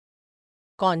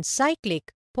Concyclic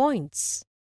points.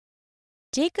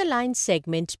 Take a line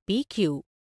segment PQ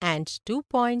and 2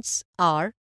 points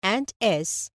R and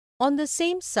S on the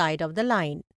same side of the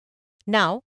line.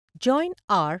 Now, join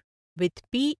R with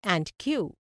P and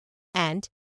Q and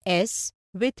S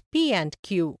with P and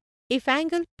Q. If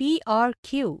angle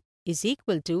PRQ is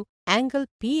equal to angle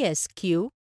PSQ,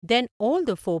 then all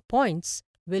the 4 points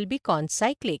will be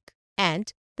concyclic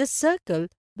and the circle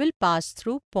will pass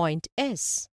through point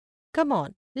S. Come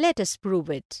on, let us prove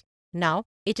it. Now,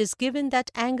 it is given that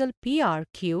angle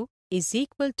PRQ is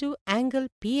equal to angle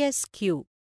PSQ.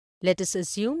 Let us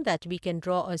assume that we can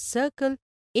draw a circle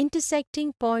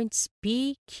intersecting points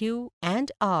P, Q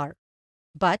and R.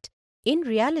 But in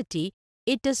reality,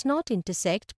 it does not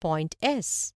intersect point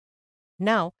S.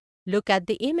 Now, look at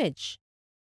the image.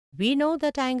 We know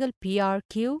that angle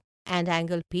PRQ and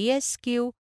angle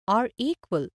PSQ are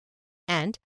equal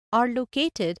and are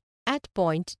located at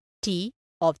point T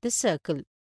of the circle.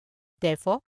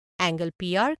 Therefore, angle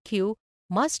PRQ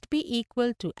must be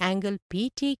equal to angle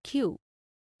PTQ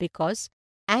because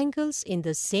angles in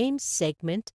the same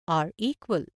segment are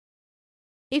equal.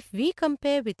 If we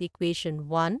compare with equation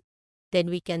 1, then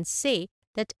we can say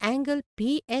that angle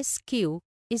PSQ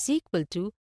is equal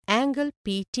to angle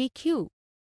PTQ.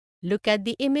 Look at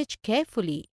the image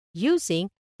carefully. Using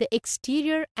the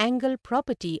exterior angle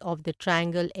property of the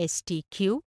triangle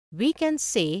STQ, we can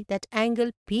say that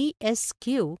angle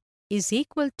PSQ is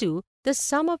equal to the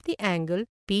sum of the angle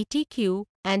PTQ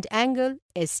and angle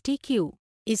STQ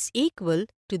is equal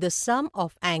to the sum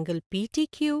of angle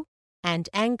PTQ and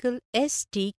angle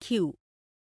STQ.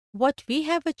 What we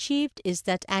have achieved is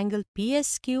that angle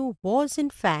PSQ was in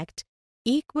fact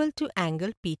equal to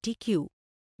angle PTQ,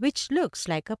 which looks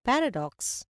like a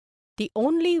paradox. The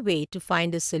only way to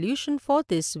find a solution for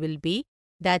this will be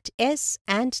that S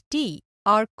and T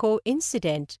are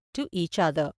coincident to each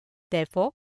other.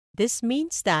 Therefore, this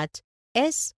means that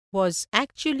S was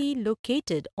actually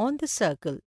located on the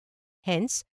circle.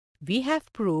 Hence, we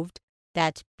have proved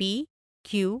that P,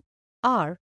 Q,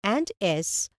 R and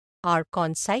S are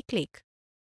concyclic.